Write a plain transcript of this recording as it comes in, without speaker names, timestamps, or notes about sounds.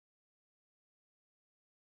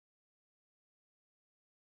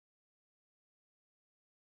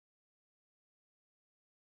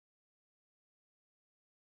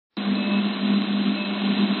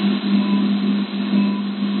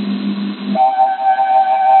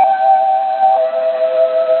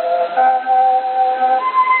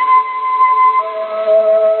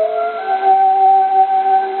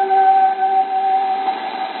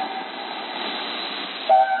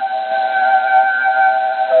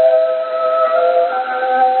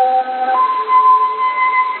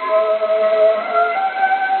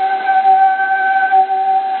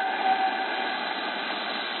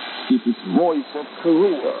of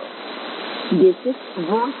Korea. This is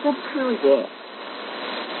Voice of Korea.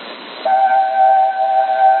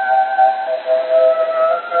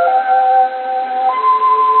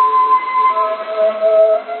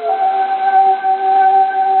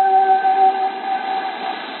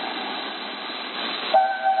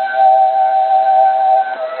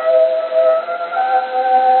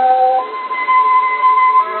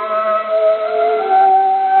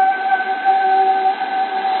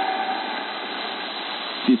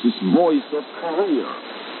 This is Voice of Korea.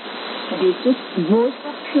 This is Voice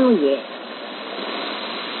of Korea.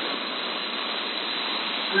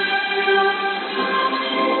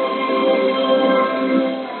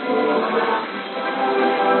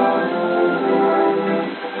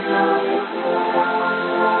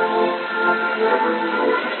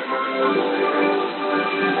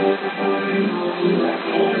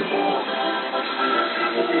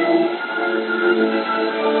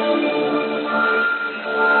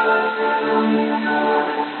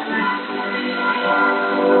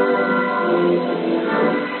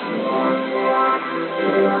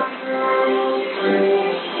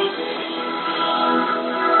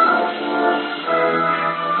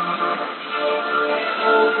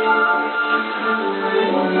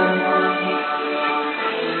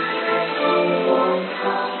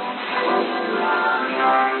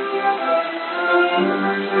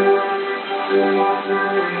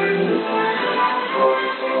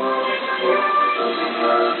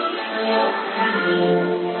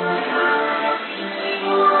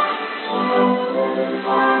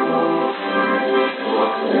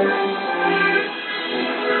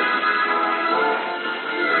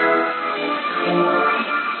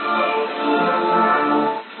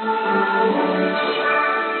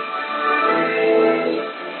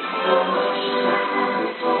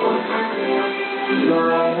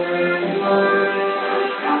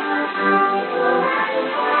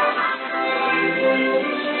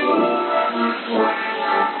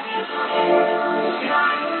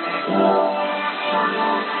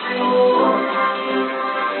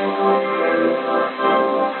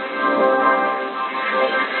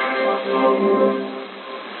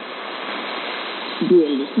 Dear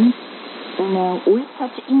listeners, now we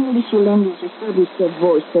touch English language service of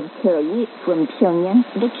Voice of Korea from Pyongyang,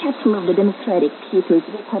 the capital of the Democratic People's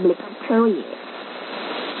Republic of Korea.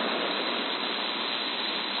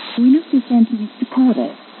 We now present Mr.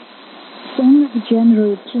 Carter, Song of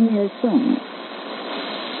General Kim Il-sung.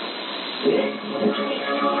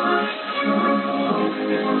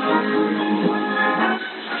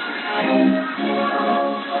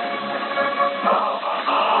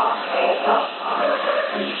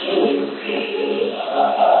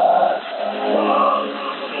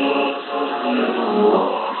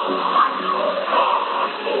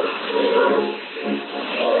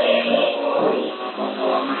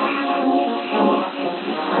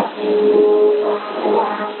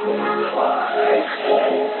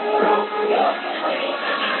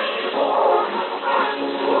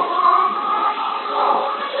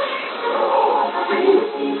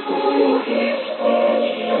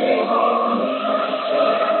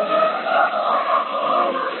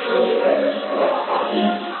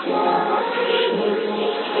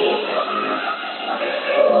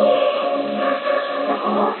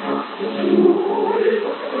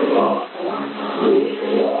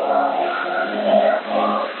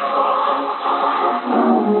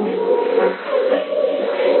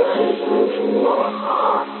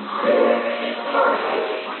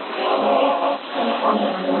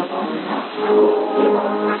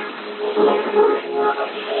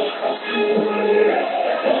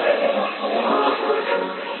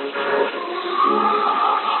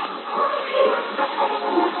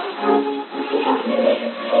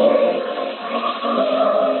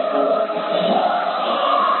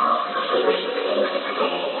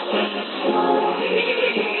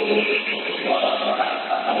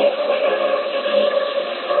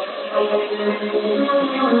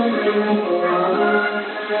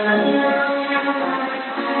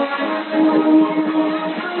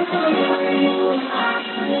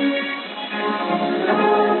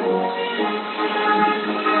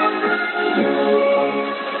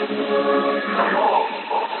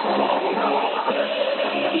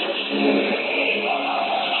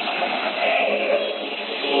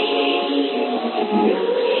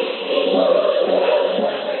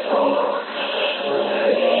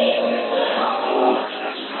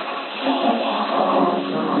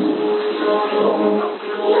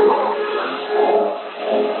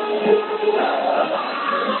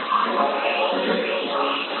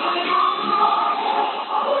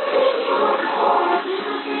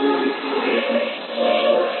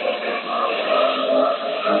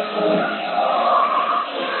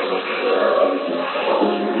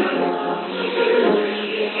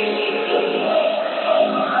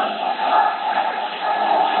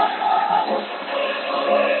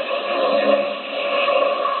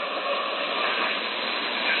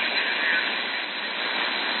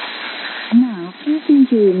 listening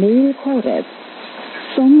to Mary Chorus,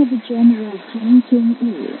 song of General Jiang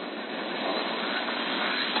Jingyi.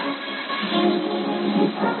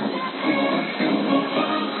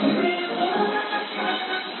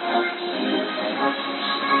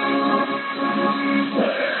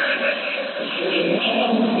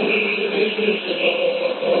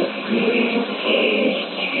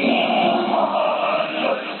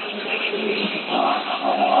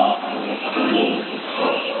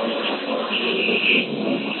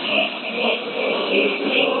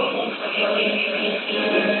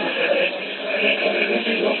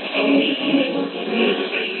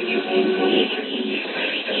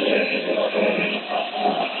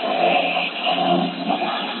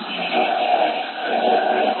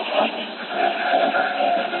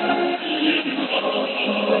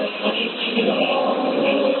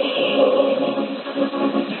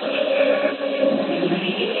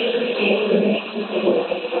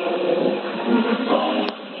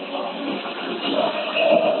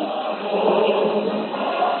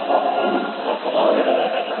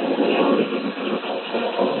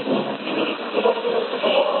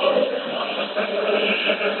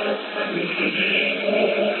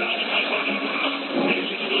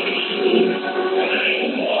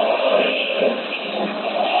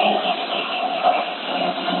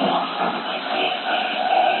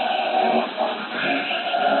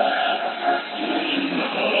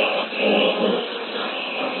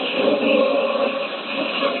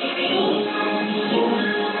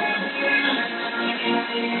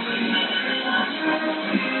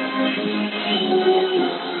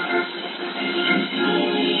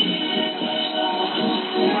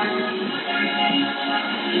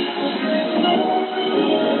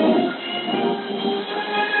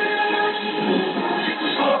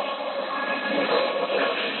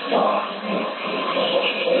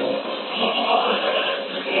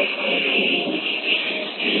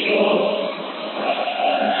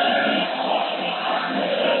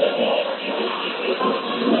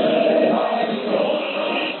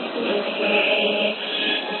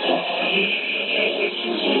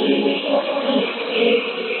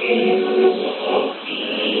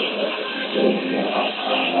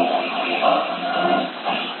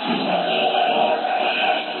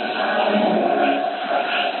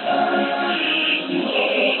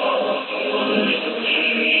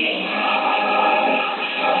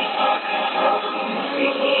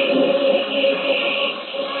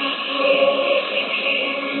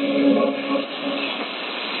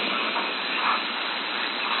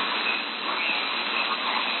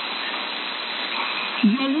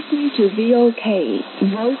 You're listening to VOK,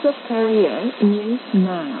 Voice of Korea, News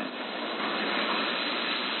Now.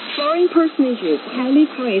 Foreign personages highly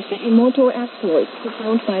praised the immortal exploits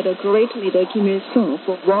performed by the great leader Kim Il-sung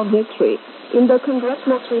for war victory in the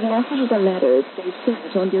congratulatory messages and letters they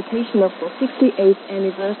sent on the occasion of the 68th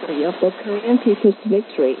anniversary of the Korean people's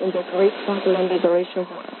victory in the Great Fatherland Liberation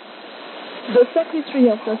War. The Secretary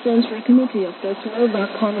of the Central Committee of the Slovak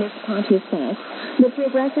Communist Party says the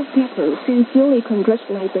progressive people sincerely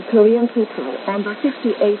congratulate the Korean people on the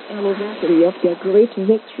 68th anniversary of their great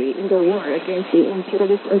victory in the war against the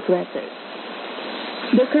imperialist aggressors.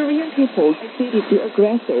 The Korean people defeated the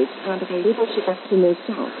aggressors under the leadership of Kim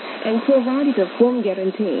Il-sung and provided a firm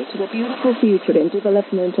guarantee to the beautiful future and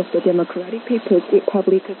development of the Democratic People's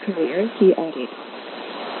Republic of Korea, he added.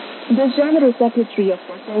 The General Secretary of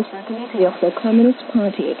the Central Committee of the Communist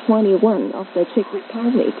Party 21 of the Czech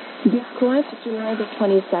Republic described July the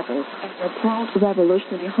 27th as a proud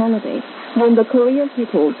revolutionary holiday when the Korean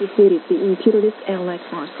people defeated the imperialist allied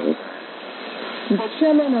forces. The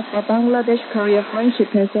chairman of the Bangladesh-Korea Friendship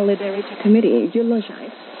and Solidarity Committee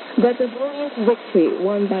eulogized that the glorious victory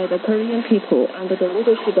won by the Korean people under the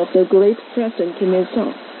leadership of the great President Kim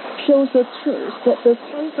Il-sung shows the truth that the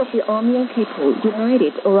strength of the army and people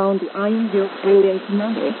united around the iron-willed brilliant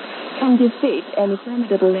commander can defeat any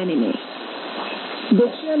formidable enemy. The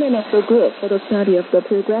chairman of the group for the study of the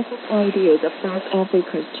progressive ideas of South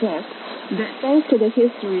Africa stressed that thanks to the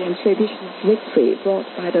history and tradition of victory brought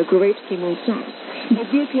by the great Kim Il-sung, the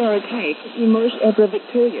DPRK could emerge ever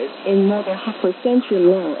victorious in more than half a century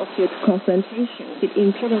long of its confrontation with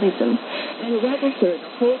imperialism and register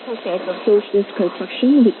the whole process of socialist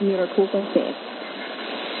construction with miracle success.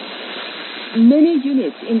 Many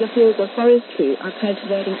units in the field of forestry are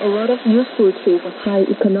cultivating a lot of useful trees of high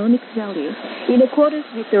economic value in accordance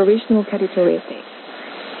with their regional characteristics.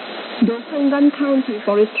 The Songan County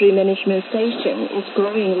Forestry Management Station is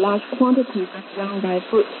growing large quantities of young live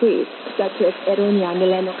fruit trees such as Eronia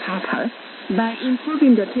milanocarpa, By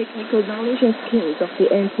improving the technical knowledge and skills of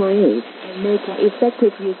the employees and making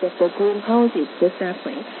effective use of the greenhouses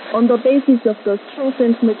successfully on the basis of the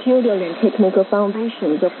strengthened material and technical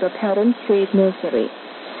foundations of the pattern trade nursery.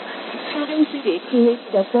 Pattern City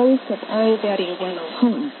created a forest of oil-bearing willow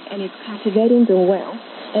homes and is cultivating them well,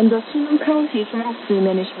 and the Sunam County Forestry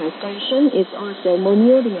Management Station is also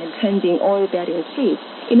manuring and tending oil-bearing trees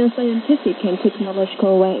in a scientific and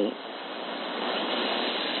technological way.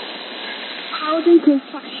 Housing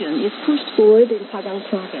construction is pushed forward in Padang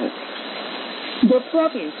Province. The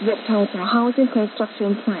province worked out a housing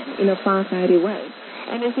construction plan in a far-sighted way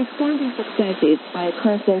and is expanding successes by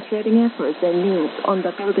concentrating efforts and means on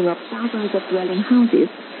the building of thousands of dwelling houses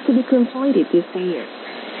to be completed this year.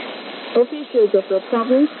 Officials of the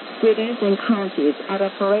province, cities, and counties are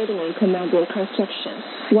operating and commanding construction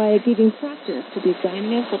while giving preference to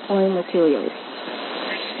designing and supplying materials.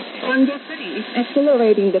 And the city is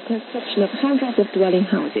accelerating the construction of hundreds of dwelling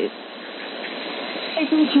houses.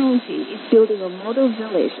 Second County is building a model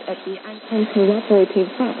village at the Antan Cooperative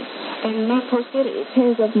Farm and Mapo City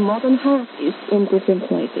tens of modern houses in different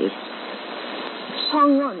places.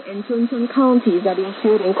 Changwon and Chuncheon counties are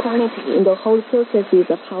improving quality in the whole processes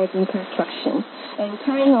of housing construction and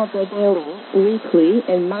carrying out their daily, weekly,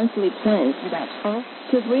 and monthly plans without fail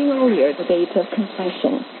to bring earlier the date of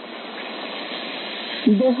construction.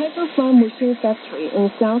 The Herbal Farm Machine Factory in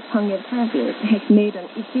South Hwanghae Province has made an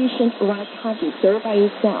efficient rice harvester by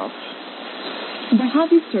itself. The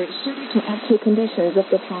harvester is suited to actual conditions of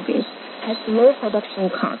the province, has low production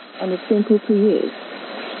costs, and is simple to use.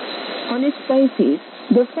 On its basis,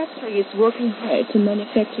 the factory is working hard to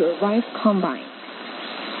manufacture a rice combine.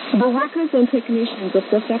 The workers and technicians of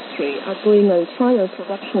the factory are doing a trial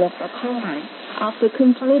production of the combine after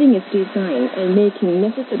completing its design and making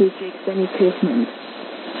necessary jigs and equipment.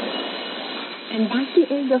 And that's the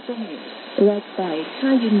end of the news, read by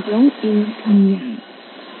Cha Yun-jung in Pyongyang.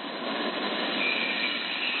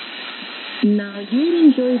 Now you will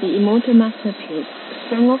enjoy the immortal masterpiece,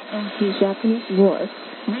 Song of Anti-Japanese Wars,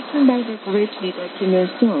 written by the great leader Kim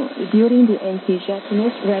Il-sung during the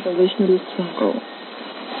anti-Japanese revolutionary struggle.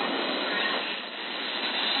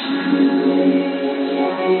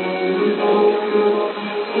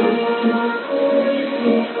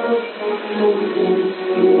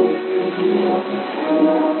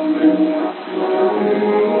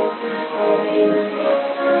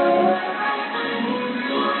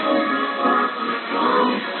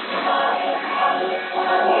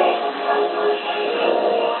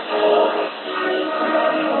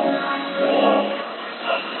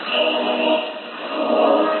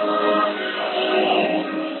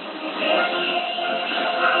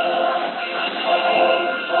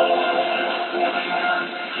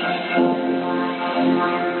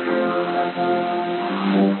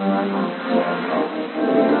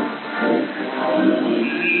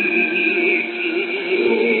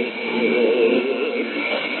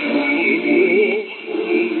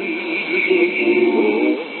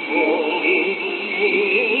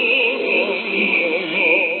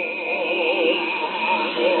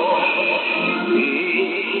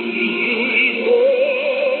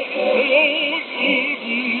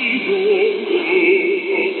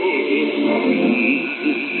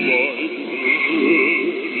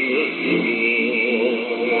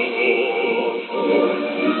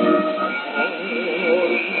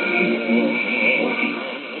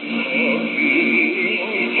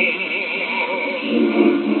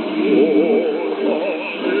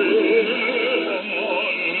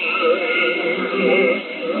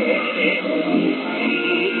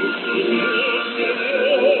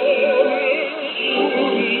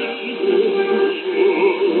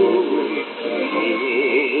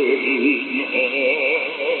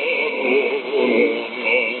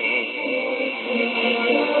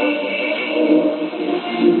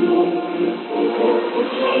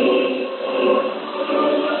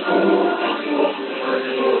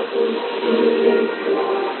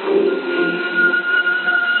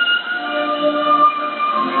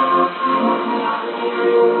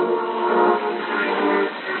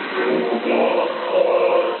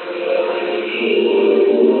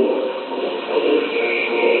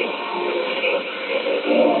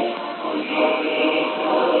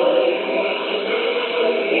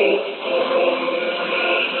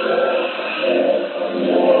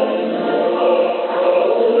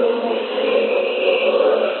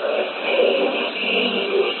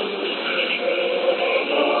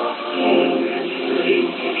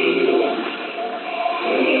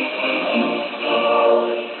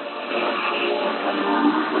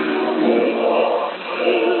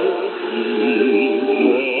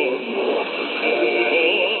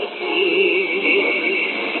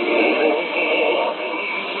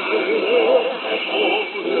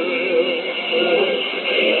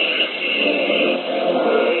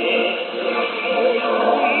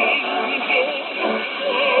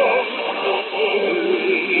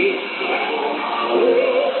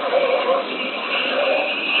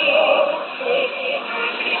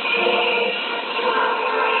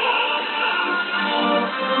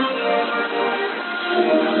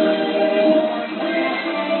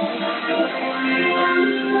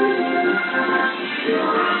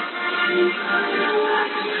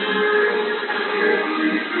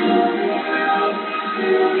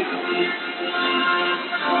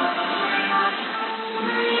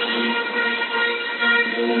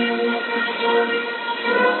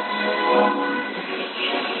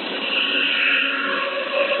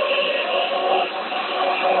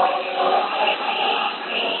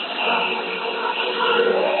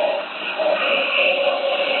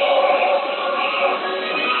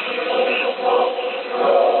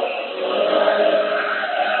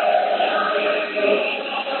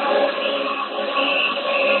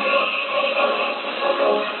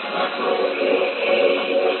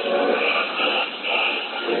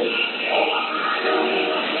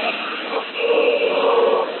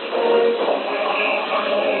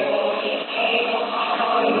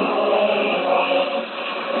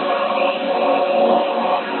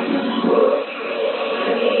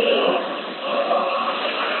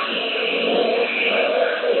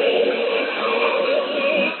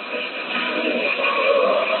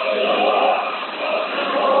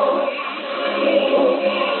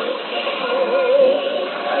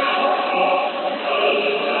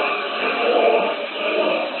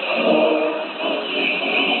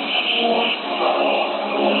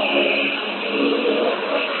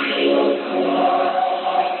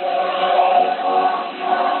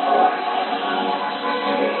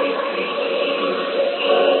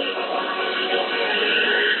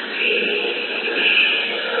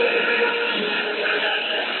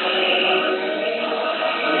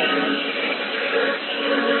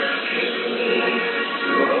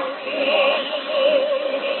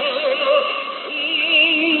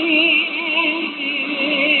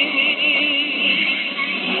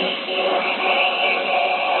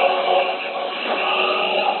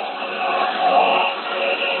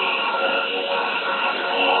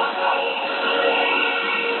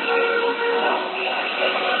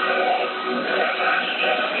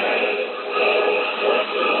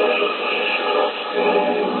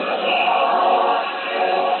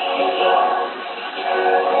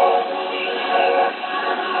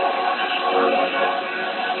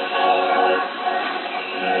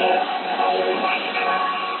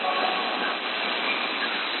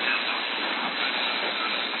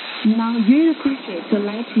 Now you'll appreciate the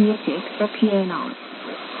light music of piano.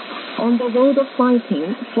 On the road of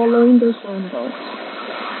fighting, following the symbols.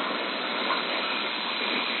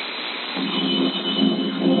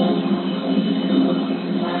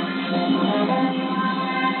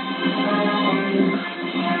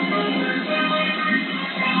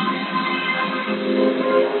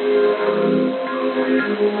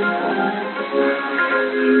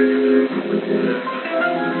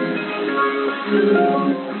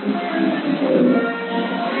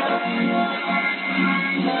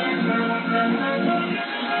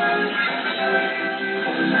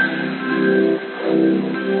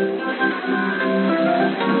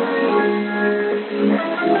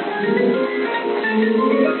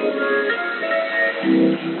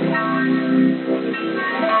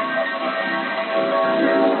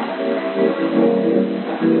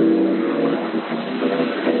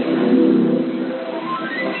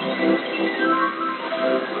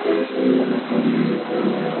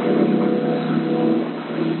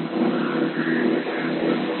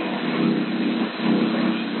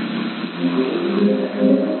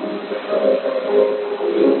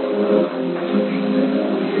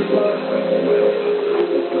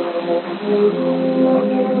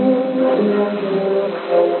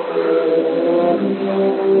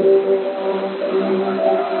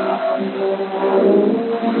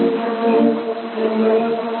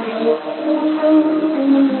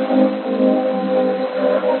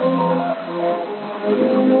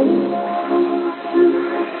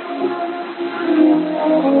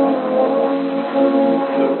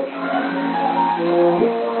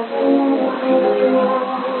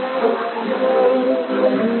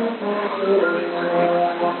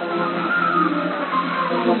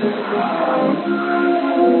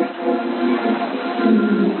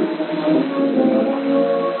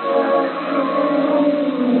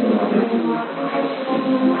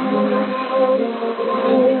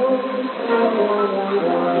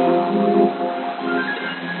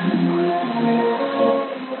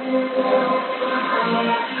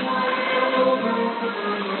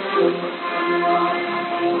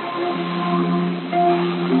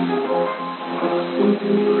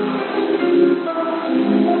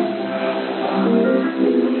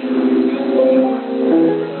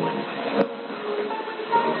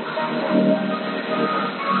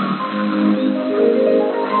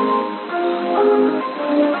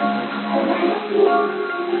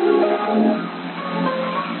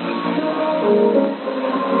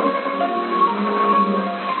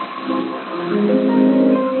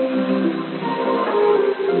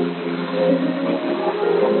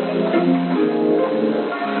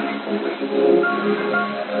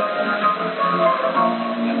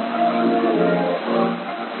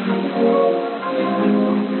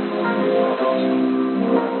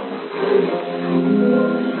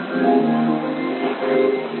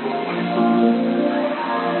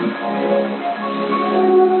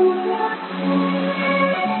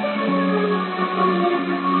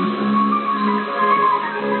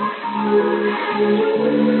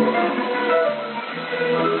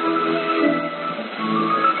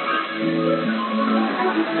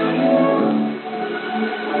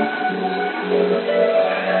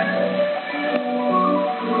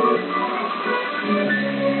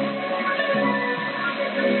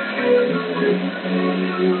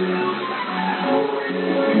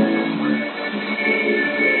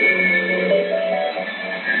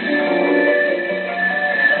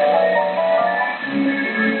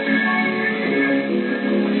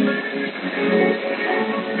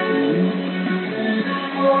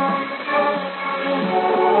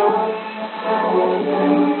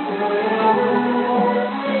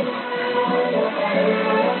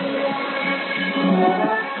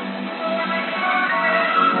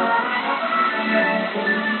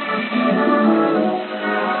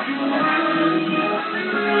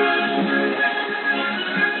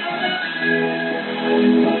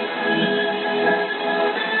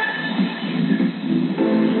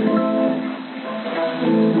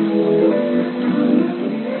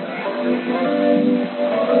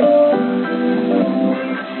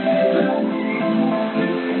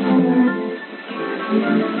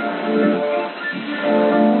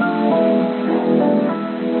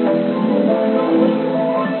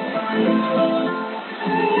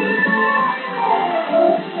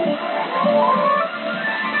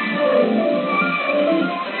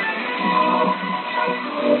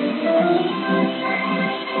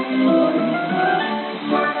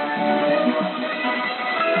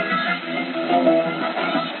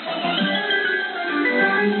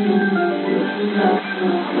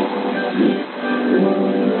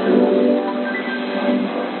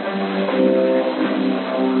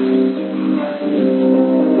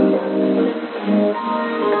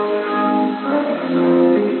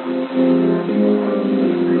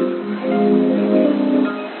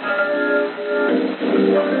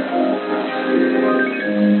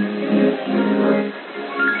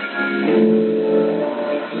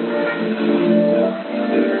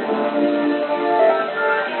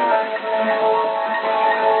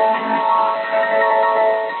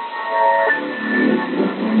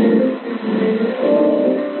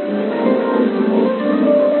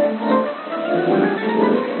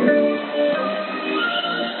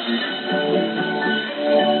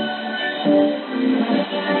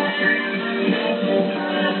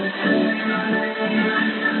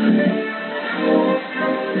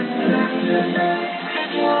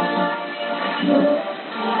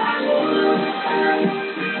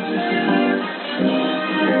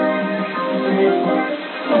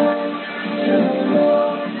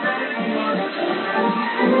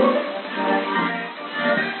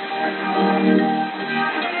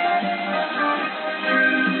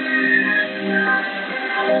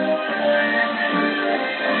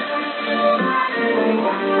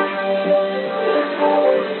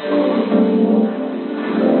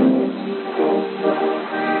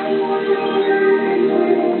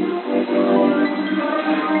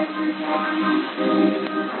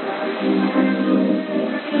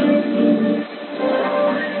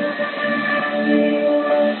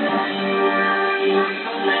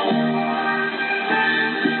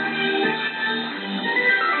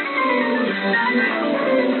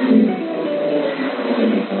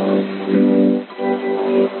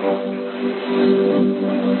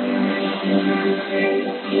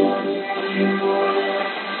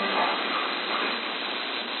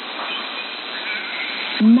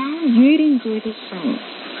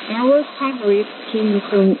 favorite Kim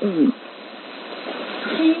Jong-un.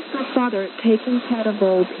 He is the father taking care of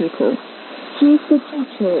all people. He is the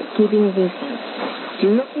teacher giving wisdom.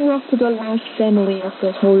 Looking after the large family of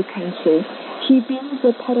the whole country, he builds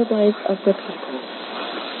the paradise of the people.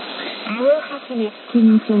 Our happiness,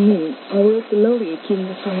 Kim Jong-un. Our glory, Kim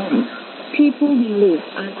Jong-un. People we live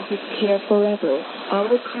under his care forever.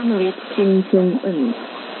 Our comrade, Kim Jong-un.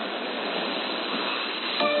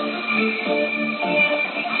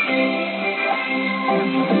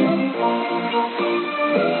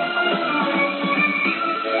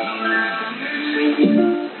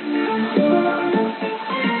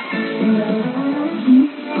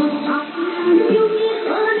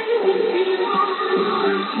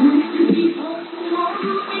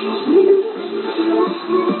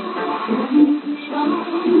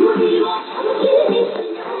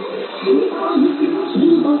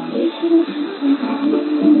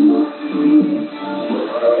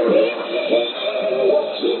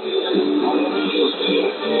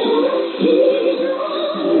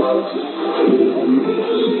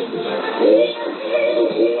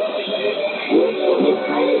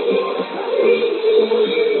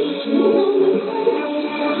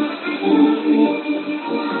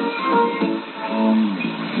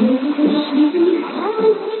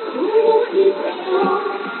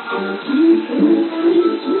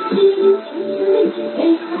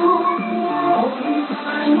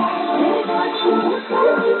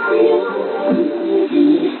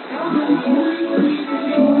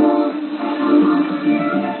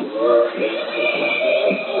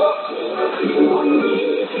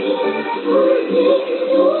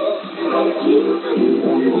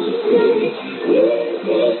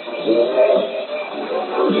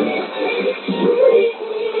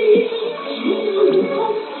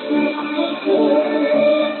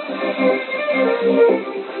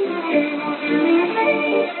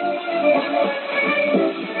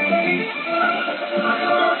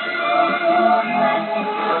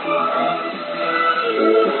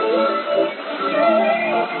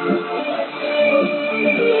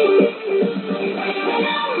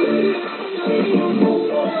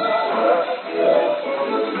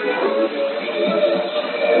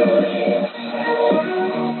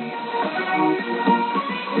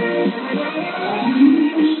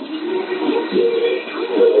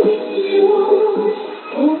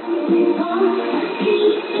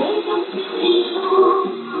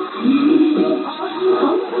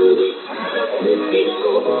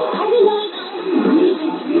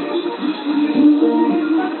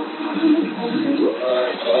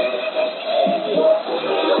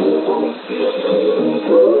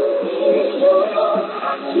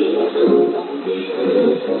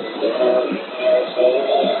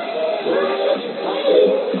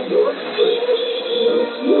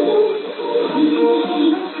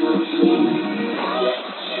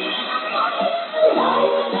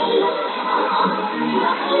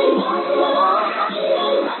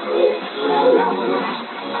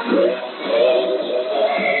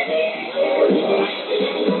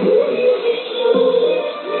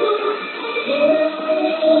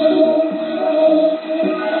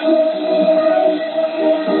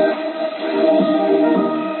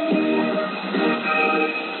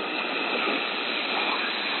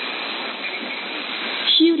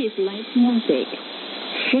 Music.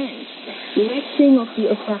 Friends, let's sing of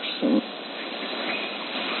the affection.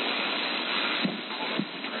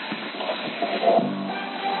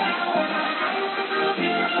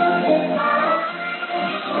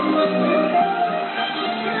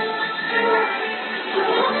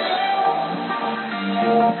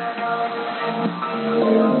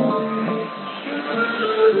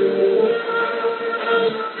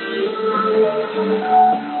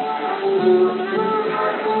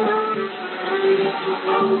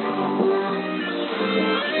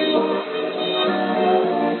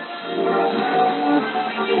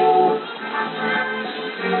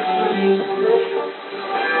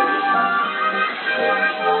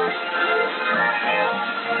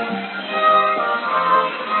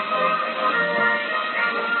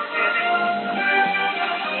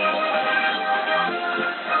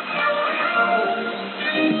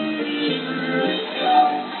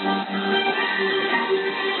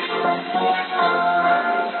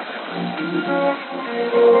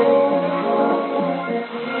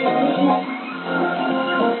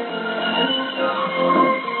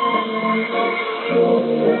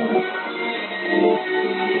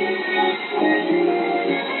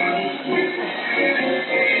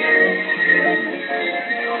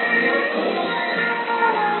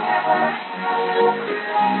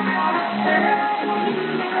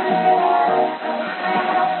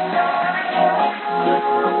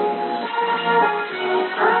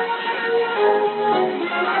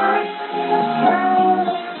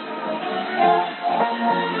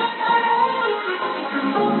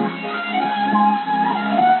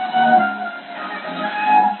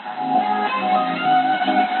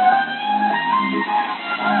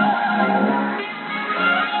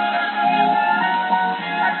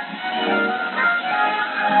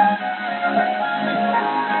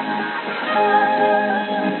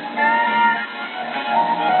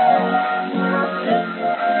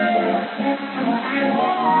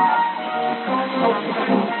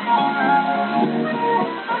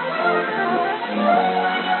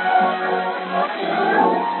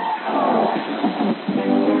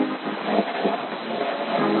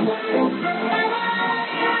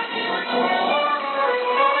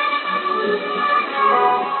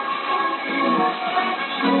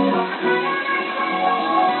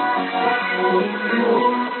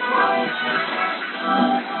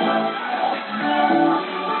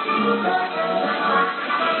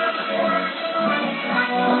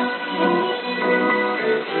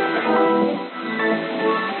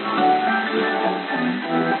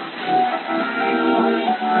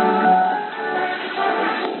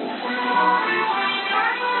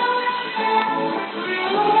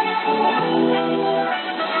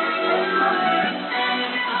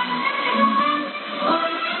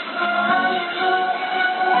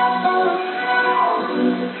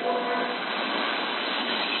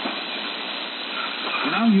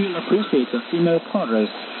 Now you will appreciate the female chorus,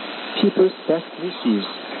 People's Best Wishes.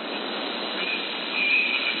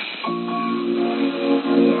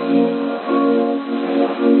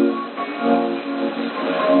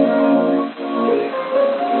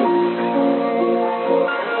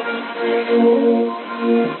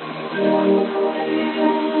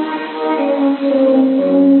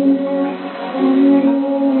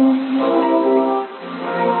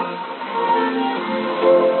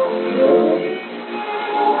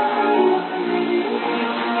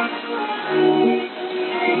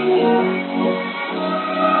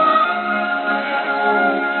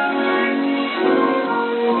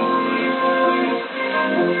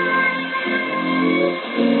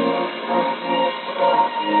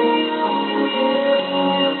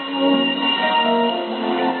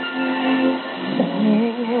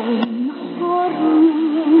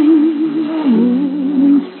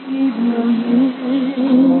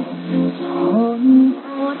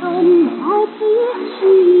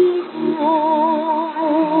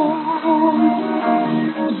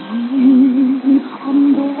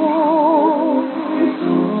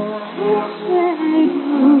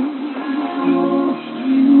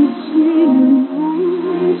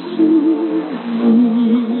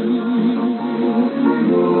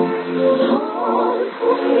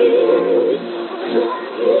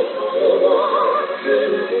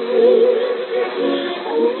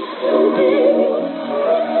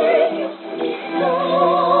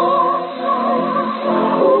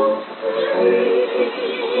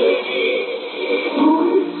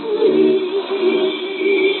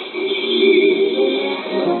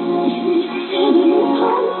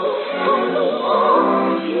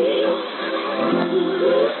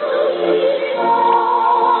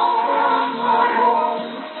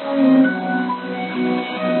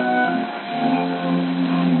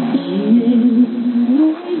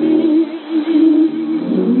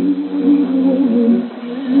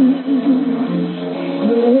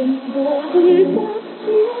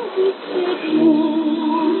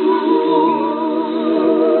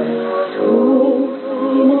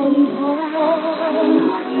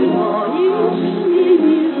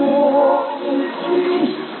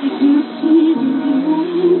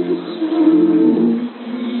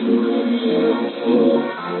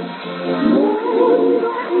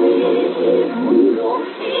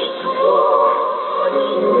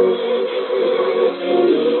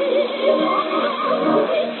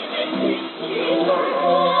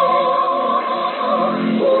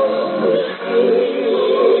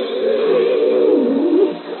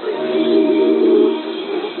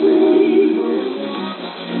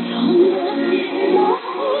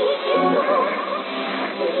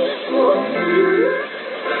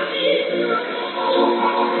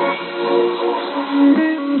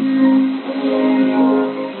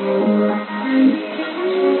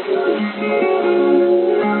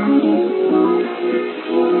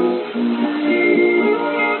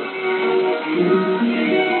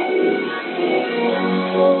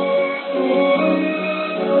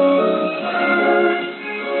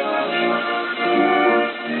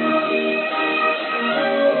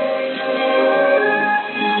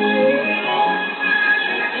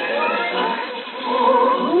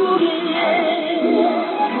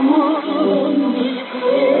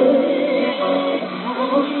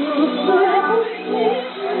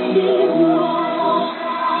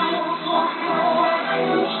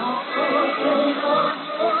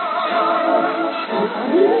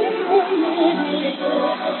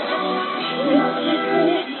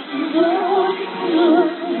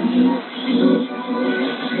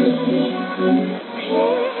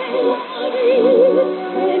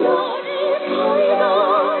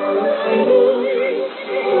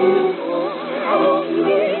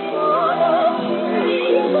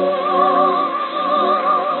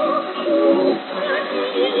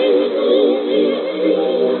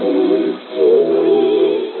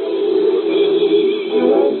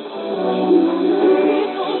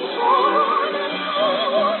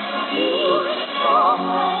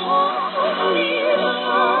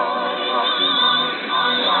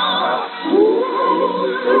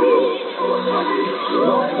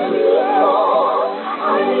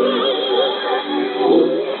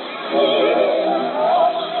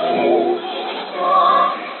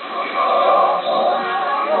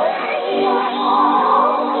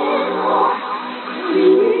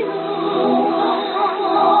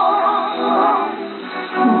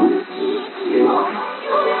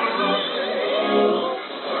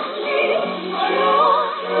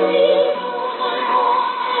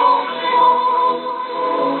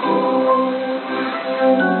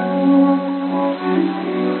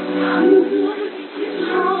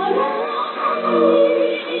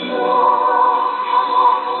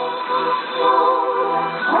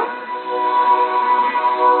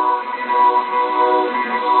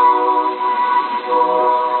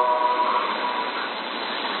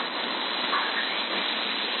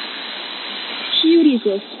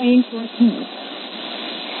 Jesus praying for us.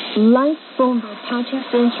 Live from the Party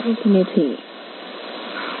Central Committee.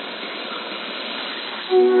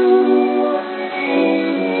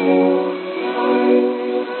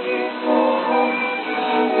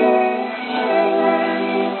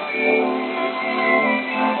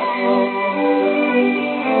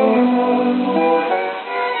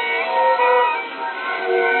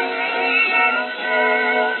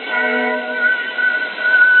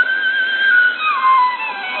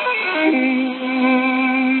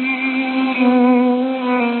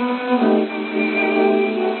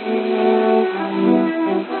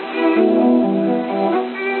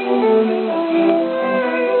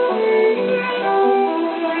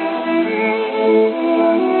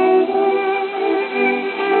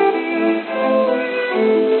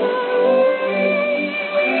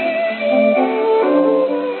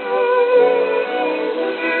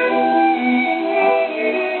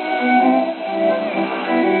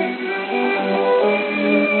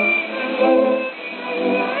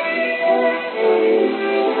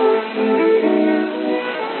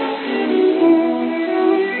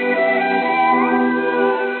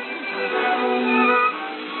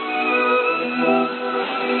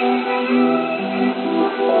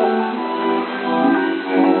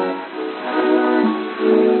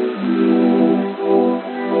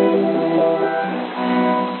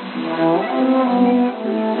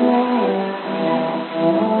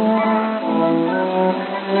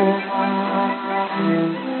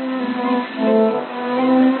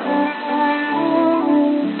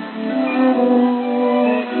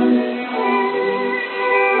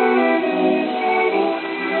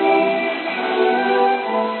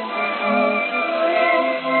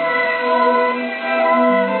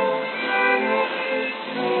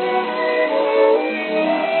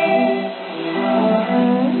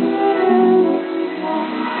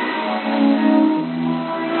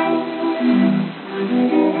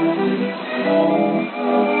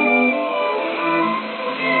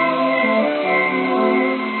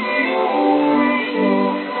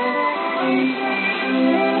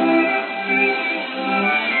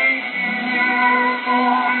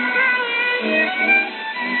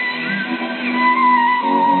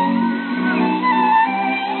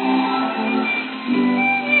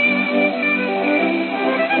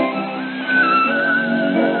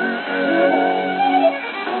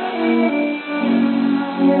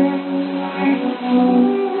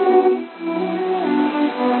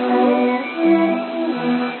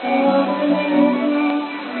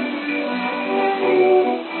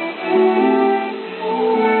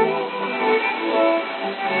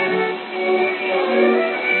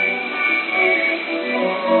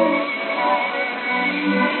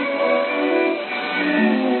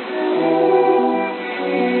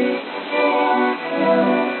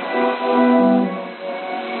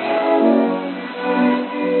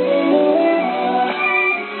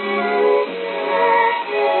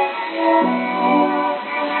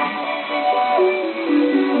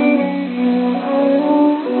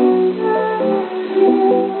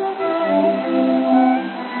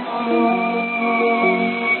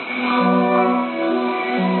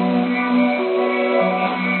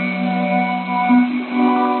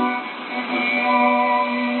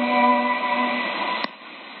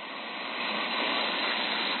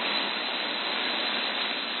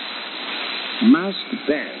 Masked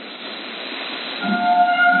dance.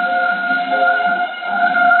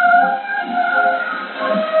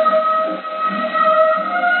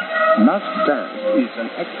 Masked dance is an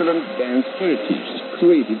excellent dance heritage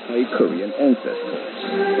created by Korean ancestors.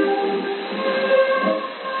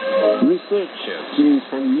 Researcher Kim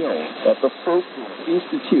Son-young at the Folklore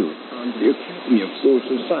Institute and the Academy of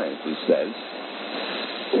Social Sciences says,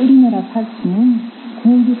 우리나라 팔찌는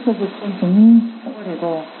공기 속의 전통이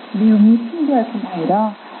오래고 미용이 풍부할 뿐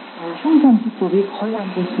아니라 형상 기법이 거의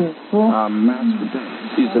안 될 수 있고 masked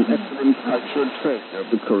dance is an excellent cultural treasure of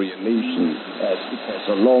the Korean nation, as it has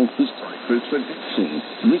a long historical tradition,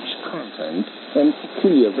 rich content, and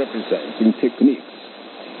peculiar representing techniques.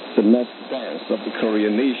 The masked dance of the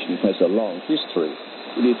Korean nation has a long history.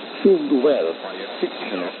 It is proved well by a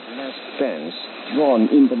fiction of masked dance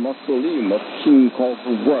drawn in the mausoleum of King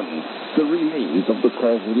Goguryeo I, the remains of the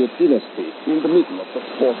Goguryeo dynasty in the middle of the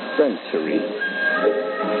 4th century.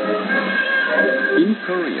 In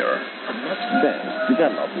Korea, masked dance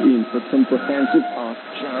developed into a comprehensive art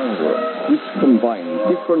genre which combines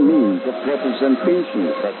different means of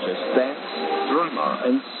representation such as dance, drama,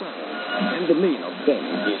 and song, and the main of them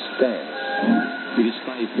is dance. It is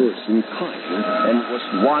diverse in kind and was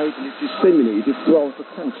widely disseminated throughout the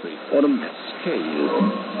country on a mass scale.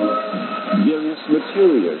 Various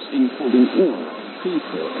materials, including wool,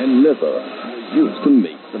 paper and leather were used to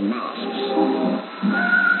make the masks.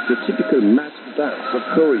 The typical mask dance of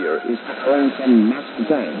Korea is the Hongsan mask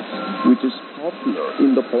dance, which is popular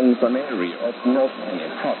in the Hongsan area of North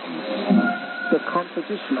Korean province. The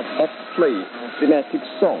composition of play and thematic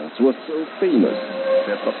songs was so famous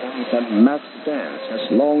that the Hongsan mask dance has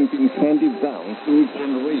long been handed down through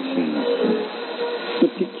generations. The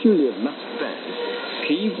peculiar mask dance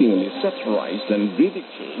scathingly satirized and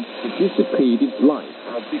ridiculed the dissipated life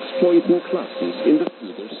of the exploiting classes in the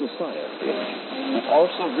feudal society. It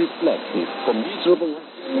also reflected the miserable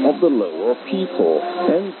life of the lower people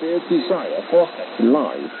and their desire for a happy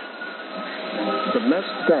life. The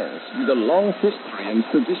mask dance, with a long history and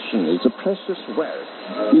tradition, is a precious wealth,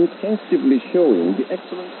 intensively showing the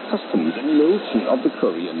excellent customs and emotion of the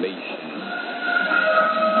Korean nation.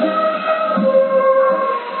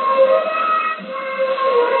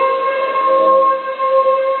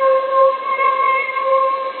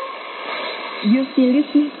 You've been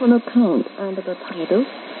listening to an account under the title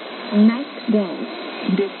Mask Dance.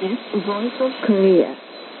 This is Voice of Korea.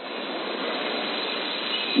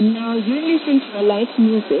 Now you listen to a light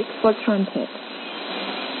music for trumpet.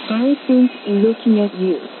 I think looking at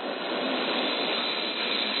you.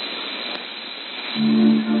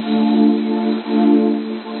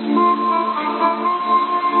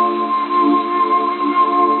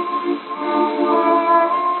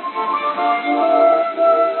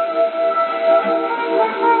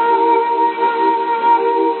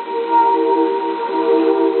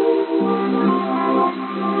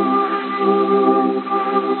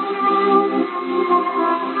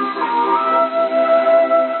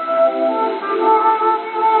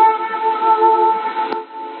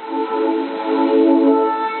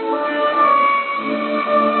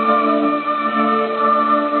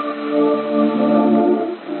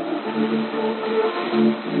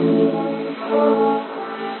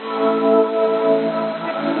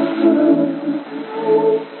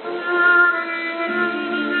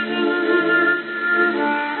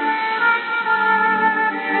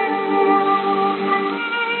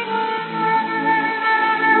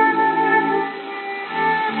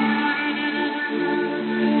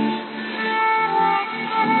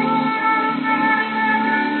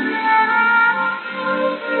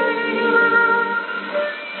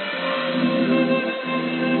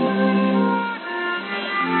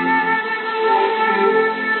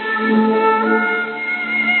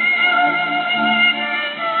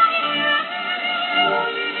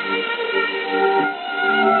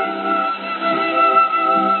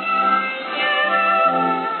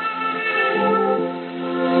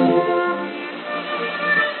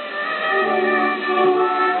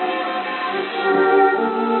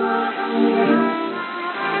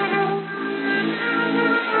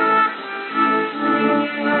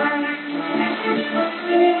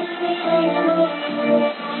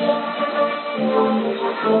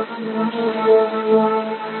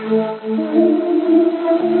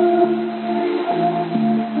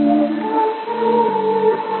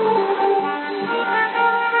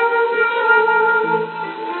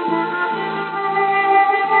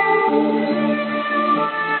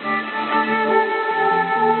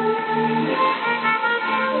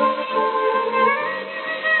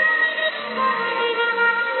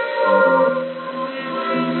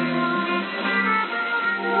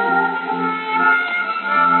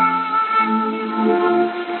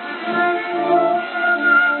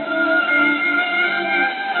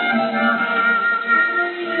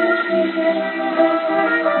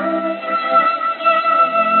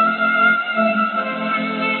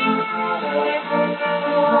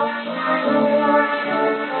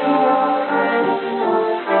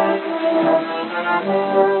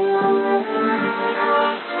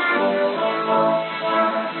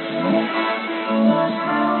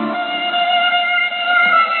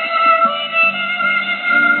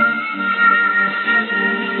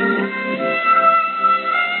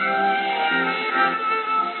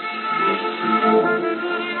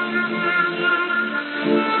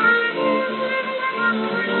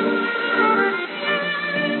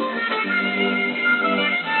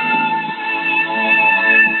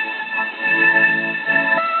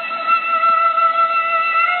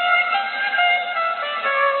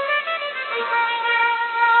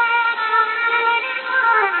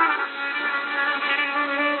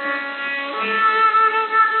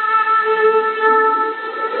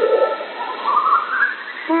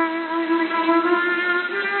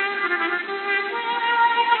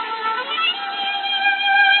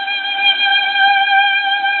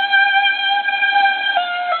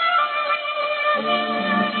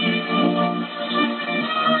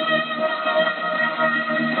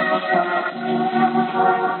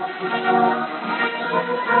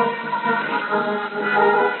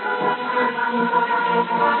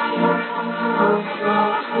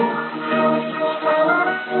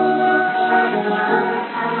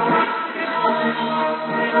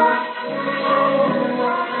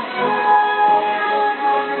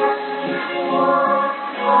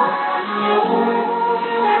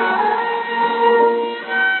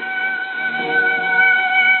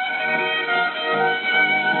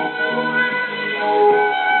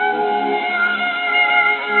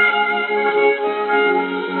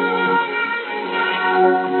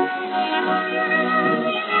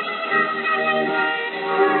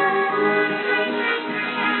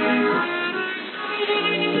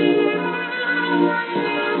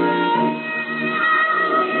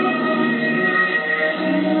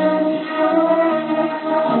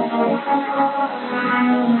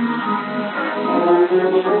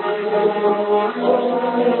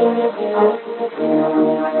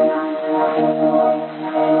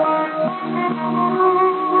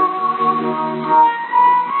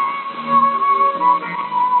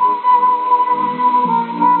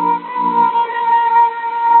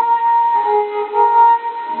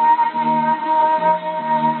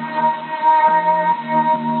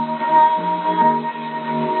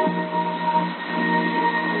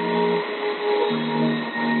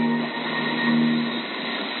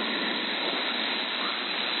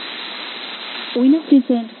 We now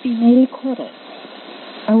present female chorus,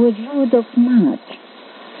 Our Lord of March.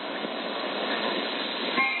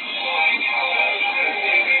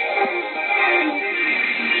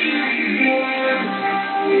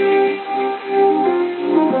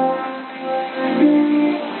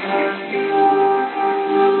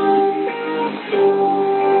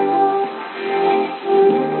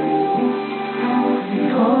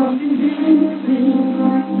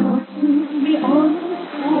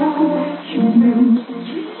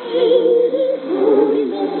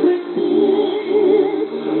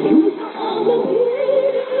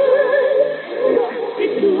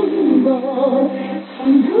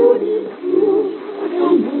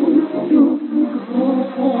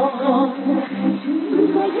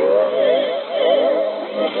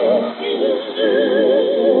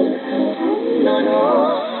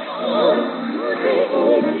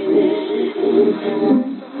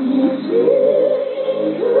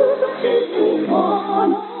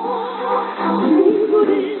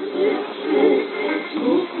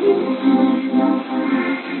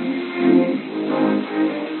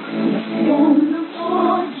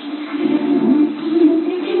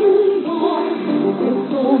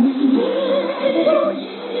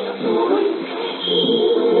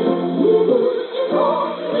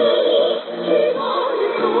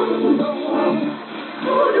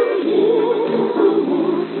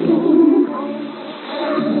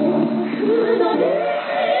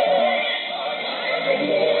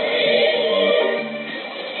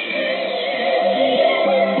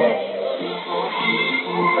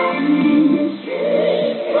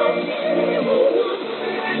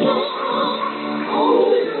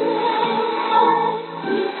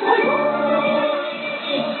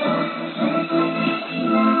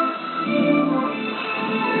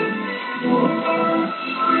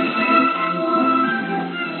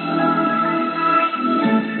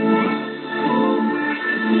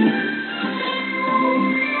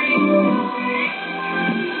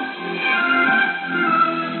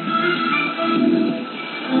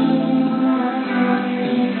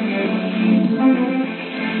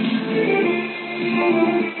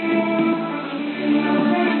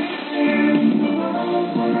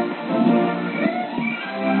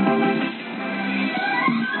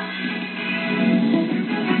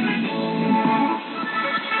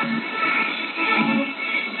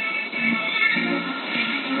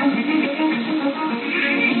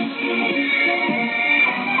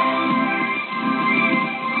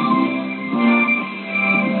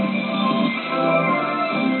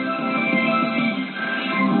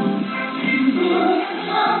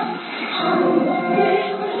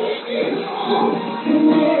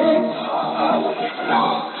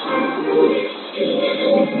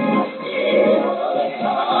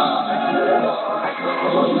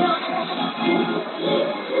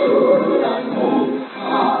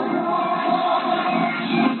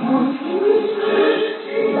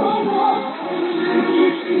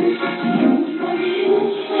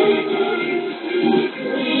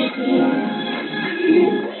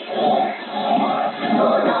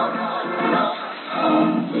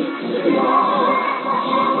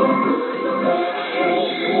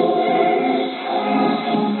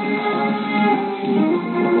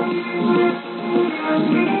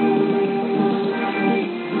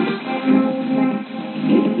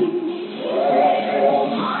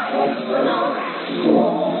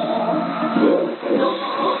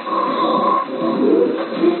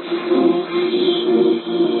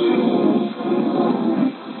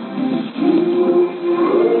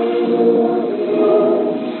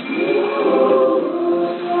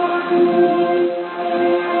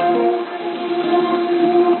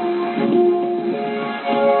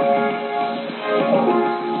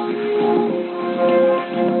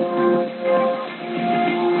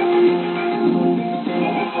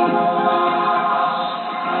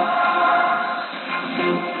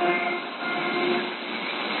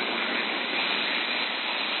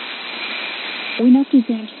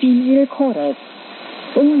 will collapse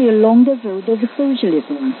only along the road of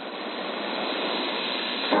socialism.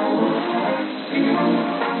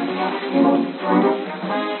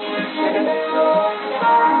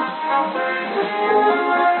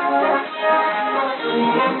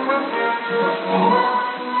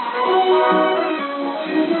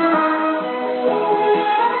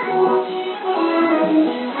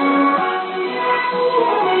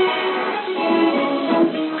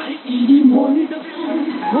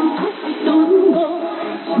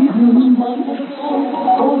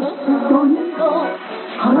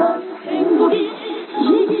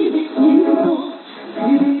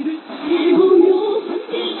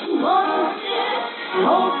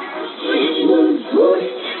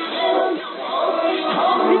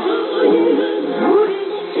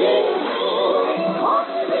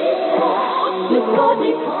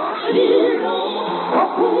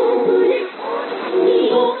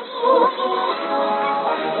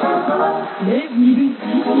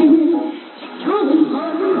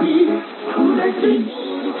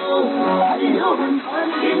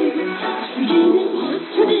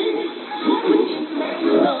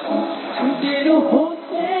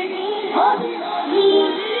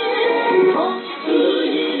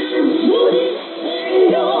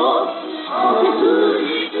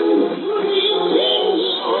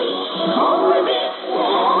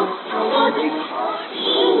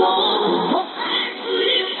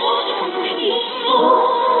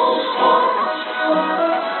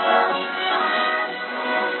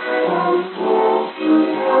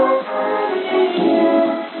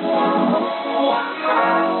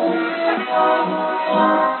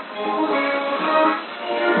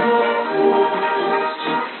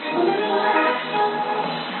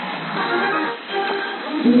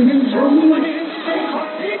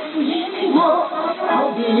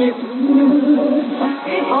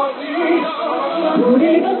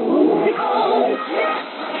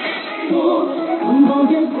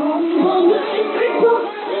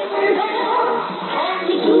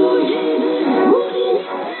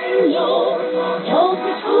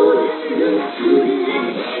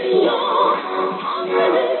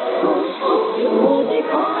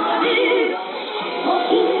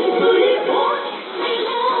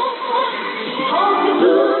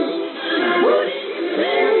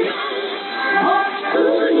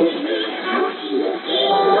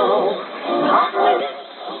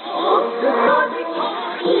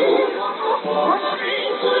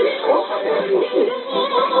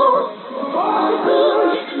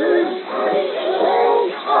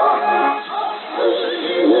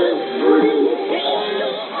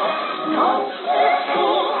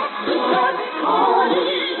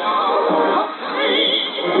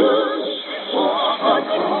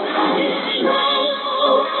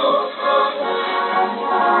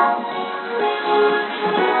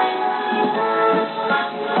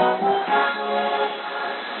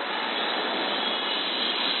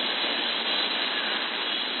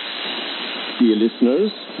 Dear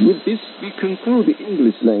listeners, with this we conclude the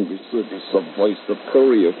English language service of Voice of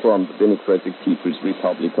Korea from the Democratic People's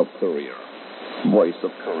Republic of Korea. Voice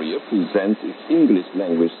of Korea presents its English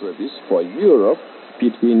language service for Europe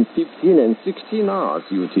between 15 and 16 hours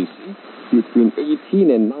UTC, between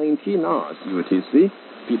 18 and 19 hours UTC,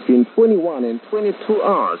 between 21 and 22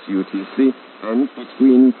 hours UTC, and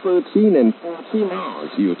between 13 and 14 hours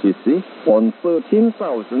UTC on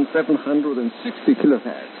 13,760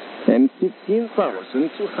 kHz. And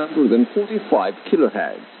 15,245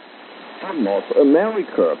 kHz. From North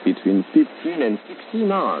America between 15 and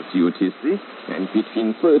 16 hours UTC and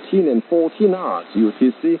between 13 and 14 hours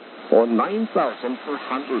UTC on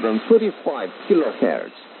 9,435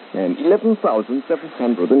 kHz and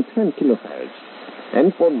 11,710 kHz.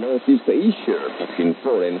 And for Northeast Asia between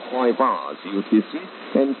 4 and 5 hours UTC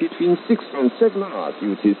and between 6 and 7 hours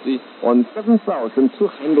UTC on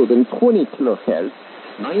 7,220 kHz,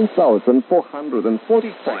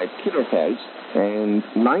 9,445 kHz and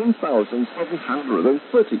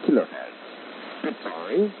 9,730 kHz.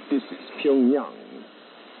 Goodbye, this is Pyongyang.